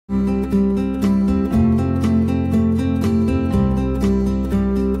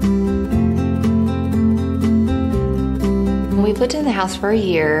lived in the house for a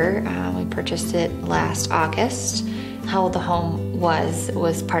year. We purchased it last August. How old the home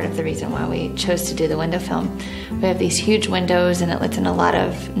was part of the reason why we chose to do the window film. We have these huge windows and it lets in a lot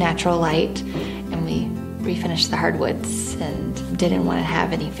of natural light, and we refinished the hardwoods and didn't want to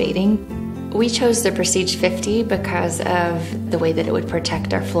have any fading. We chose the Prestige 50 because of the way that it would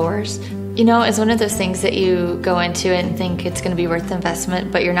protect our floors. You know, it's one of those things that you go into it and think it's going to be worth the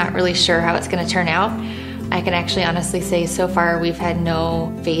investment, but you're not really sure how it's going to turn out. I can actually honestly say so far we've had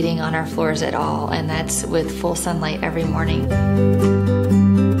no fading on our floors at all, and that's with full sunlight every morning.